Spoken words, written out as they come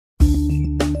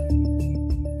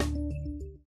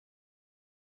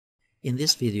In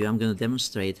this video, I'm going to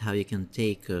demonstrate how you can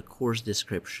take a course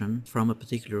description from a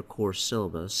particular course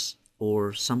syllabus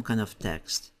or some kind of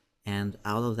text, and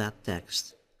out of that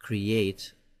text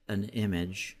create an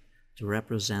image to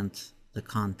represent the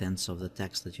contents of the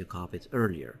text that you copied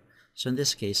earlier. So in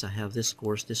this case, I have this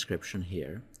course description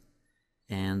here,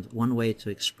 and one way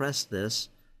to express this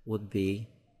would be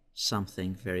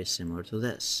something very similar to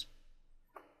this,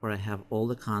 where I have all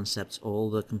the concepts, all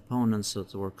the components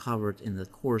that were covered in the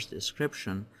course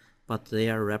description, but they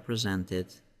are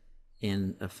represented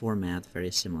in a format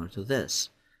very similar to this.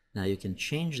 Now you can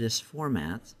change this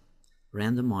format,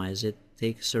 randomize it,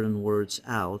 take certain words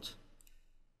out,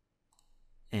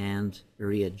 and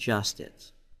readjust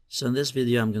it. So in this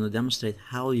video I'm going to demonstrate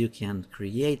how you can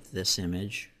create this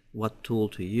image, what tool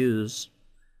to use,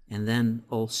 and then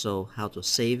also how to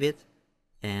save it,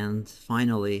 and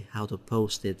finally how to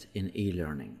post it in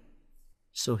eLearning.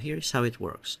 So here's how it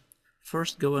works.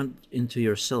 First, go into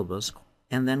your syllabus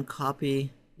and then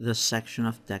copy the section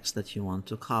of text that you want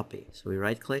to copy. So we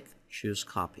right-click, choose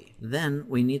copy. Then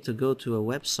we need to go to a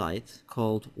website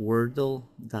called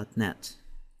Wordle.net.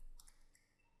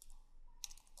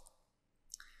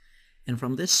 And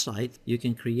from this site you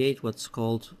can create what's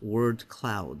called word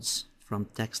clouds from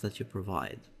text that you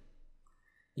provide.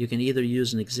 You can either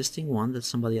use an existing one that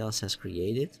somebody else has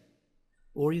created,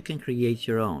 or you can create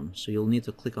your own. So you'll need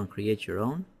to click on create your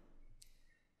own,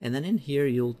 and then in here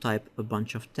you'll type a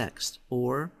bunch of text,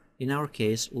 or in our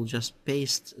case we'll just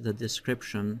paste the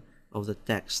description of the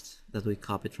text that we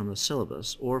copied from the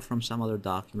syllabus or from some other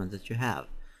document that you have.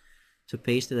 To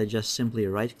paste it, I just simply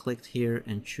right-clicked here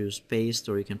and choose paste,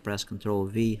 or you can press Ctrl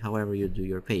V, however you do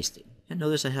your pasting. And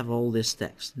notice I have all this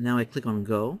text. Now I click on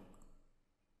go,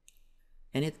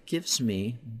 and it gives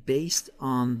me, based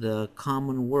on the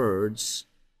common words,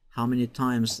 how many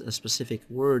times a specific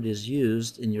word is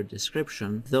used in your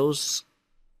description. Those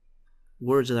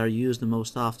words that are used the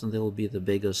most often, they will be the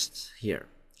biggest here.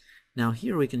 Now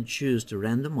here we can choose to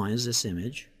randomize this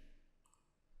image,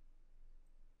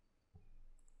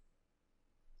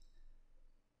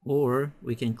 or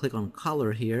we can click on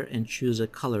color here and choose a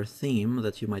color theme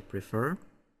that you might prefer.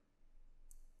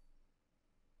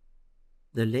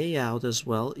 The layout as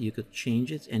well, you could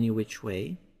change it any which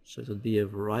way, so it would be a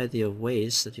variety of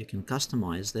ways that you can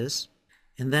customize this.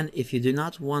 And then if you do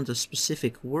not want a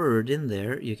specific word in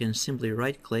there, you can simply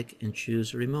right click and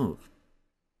choose remove,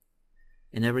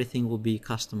 and everything will be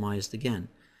customized again.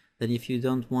 Then if you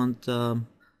don't want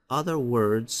other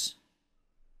words,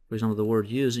 for example the word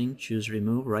using, choose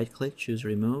remove, right click, choose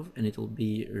remove, and it will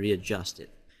be readjusted.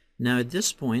 Now at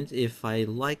this point, if I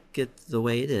like it the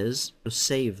way it is, to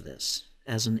save this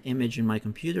as an image in my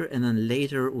computer, and then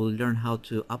later we'll learn how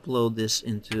to upload this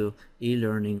into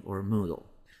eLearning or Moodle.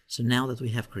 So now that we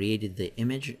have created the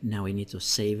image, now we need to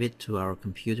save it to our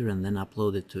computer and then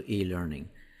upload it to eLearning.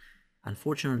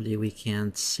 Unfortunately, we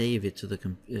can't save it to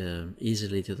the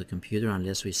easily to the computer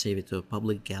unless we save it to a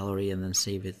public gallery and then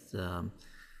save it,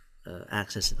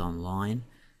 access it online.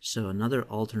 So another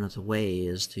alternate way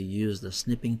is to use the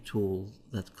snipping tool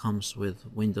that comes with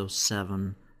Windows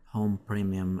 7 Home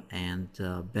Premium and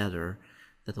Better,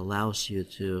 that allows you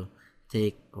to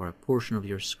take a portion of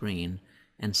your screen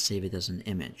and save it as an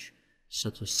image. So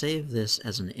to save this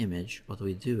as an image, what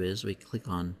we do is we click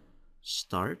on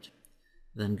Start,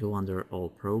 then go under All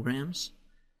Programs,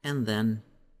 and then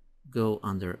go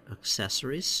under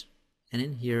Accessories, and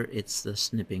in here it's the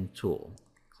snipping tool.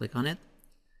 Click on it.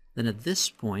 Then at this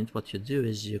point what you do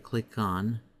is you click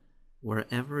on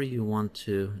wherever you want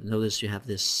to. Notice you have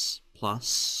this plus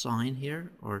sign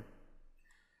here, or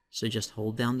so just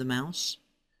hold down the mouse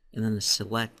and then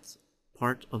select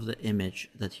part of the image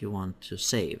that you want to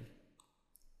save.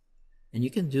 And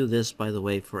you can do this, by the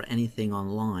way, for anything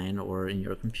online or in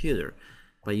your computer.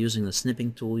 By using the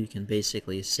snipping tool, you can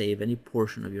basically save any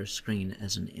portion of your screen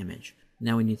as an image.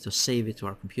 Now we need to save it to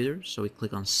our computer, so we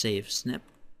click on Save Snip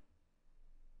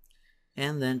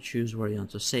and then choose where you want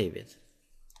to save it.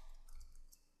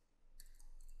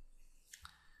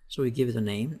 So we give it a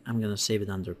name. I'm going to save it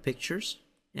under Pictures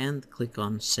and click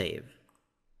on Save.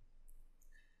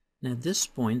 Now at this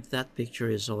point that picture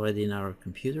is already in our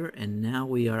computer, and now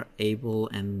we are able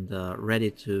and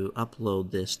ready to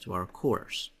upload this to our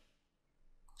course.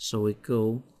 So we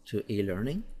go to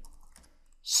eLearning,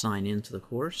 sign into the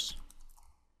course.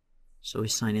 So we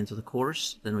sign into the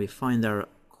course, then we find our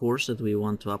course that we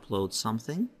want to upload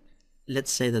something.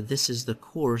 Let's say that this is the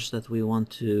course that we want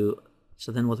to.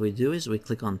 So then what we do is we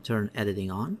click on Turn Editing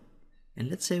On, and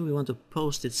let's say we want to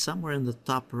post it somewhere in the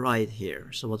top right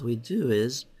here. So what we do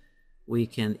is we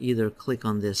can either click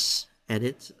on this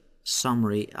Edit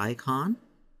Summary icon,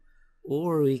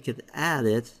 or we could add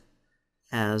it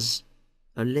as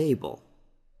a label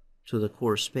to the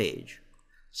course page.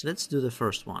 So let's do the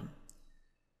first one.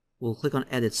 We'll click on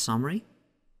Edit Summary.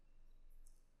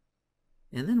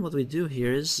 And then what we do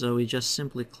here is we just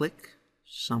simply click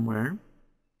somewhere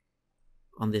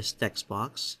on this text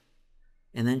box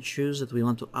and then choose that we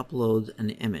want to upload an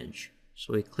image.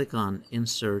 So we click on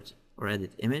Insert or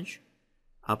Edit Image,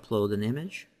 upload an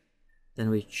image, then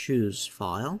we choose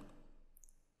File,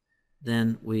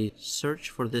 then we search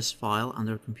for this file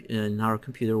under in our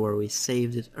computer where we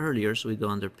saved it earlier, so we go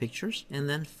under Pictures and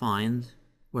then find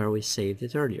where we saved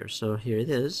it earlier. So here it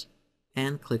is,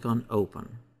 and click on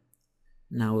Open.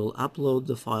 Now we'll upload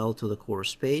the file to the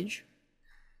course page,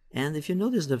 and if you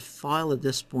notice the file at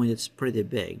this point, it's pretty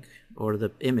big, or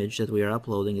the image that we are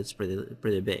uploading is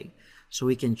pretty big. So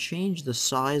we can change the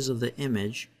size of the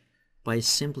image by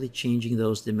simply changing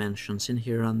those dimensions in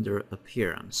here under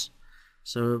Appearance.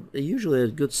 So usually a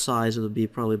good size would be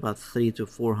probably about 300 to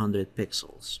 400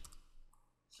 pixels.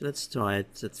 So let's try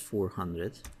it at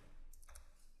 400.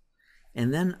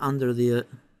 And then under the,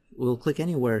 we'll click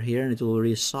anywhere here and it will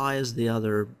resize the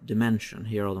other dimension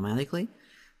here automatically.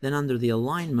 Then under the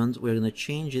alignment, we're going to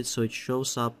change it so it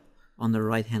shows up on the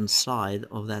right hand side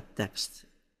of that text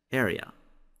area,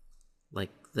 like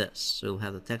this. So you'll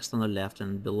have the text on the left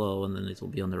and below, and then it will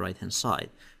be on the right hand side.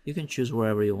 You can choose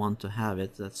wherever you want to have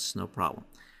it, that's no problem.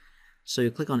 So you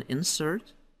click on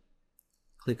Insert,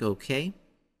 click OK,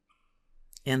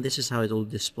 and this is how it will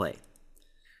display.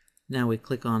 Now we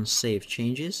click on Save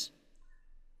Changes,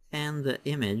 and the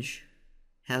image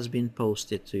has been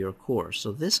posted to your course.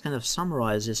 So this kind of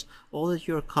summarizes all that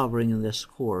you're covering in this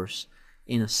course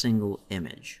in a single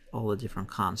image, all the different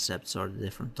concepts or the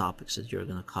different topics that you're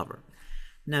going to cover.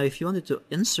 Now if you wanted to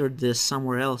insert this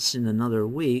somewhere else in another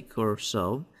week or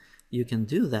so, you can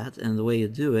do that, and the way you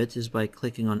do it is by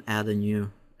clicking on Add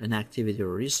an activity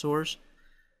or resource,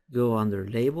 go under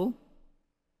Label,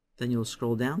 then you'll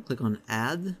scroll down, click on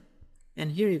Add,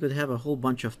 and here you could have a whole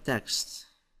bunch of text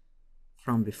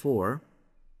from before.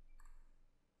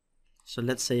 So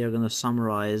let's say you're going to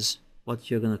summarize what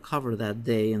you're going to cover that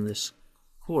day in this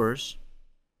course.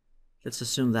 Let's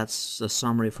assume that's the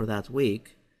summary for that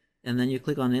week. And then you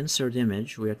click on Insert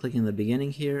Image. We are clicking the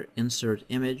beginning here, Insert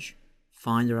Image,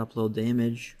 find or upload the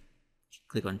image,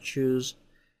 click on Choose,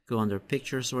 go under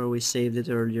Pictures where we saved it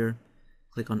earlier,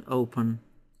 click on Open,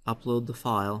 upload the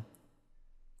file,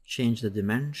 change the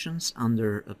dimensions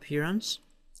under Appearance.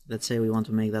 Let's say we want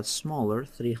to make that smaller,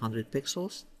 300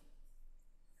 pixels.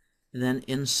 Then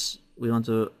we want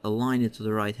to align it to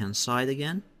the right hand side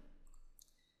again.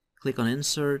 Click on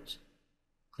Insert,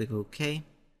 click OK,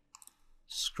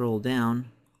 scroll down,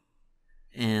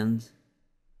 and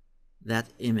that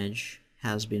image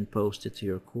has been posted to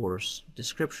your course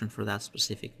description for that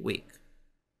specific week.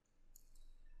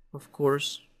 Of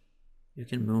course, you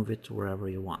can move it to wherever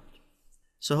you want.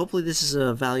 So hopefully this is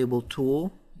a valuable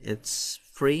tool. It's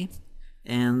free,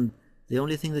 and the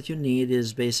only thing that you need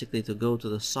is basically to go to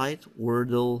the site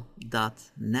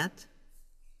wordle.net,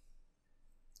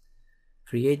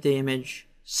 create the image,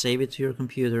 save it to your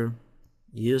computer,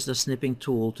 use the snipping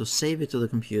tool to save it to the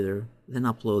computer, then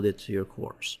upload it to your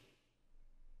course.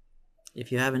 If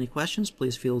you have any questions,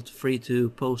 please feel free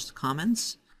to post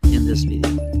comments in this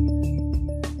video.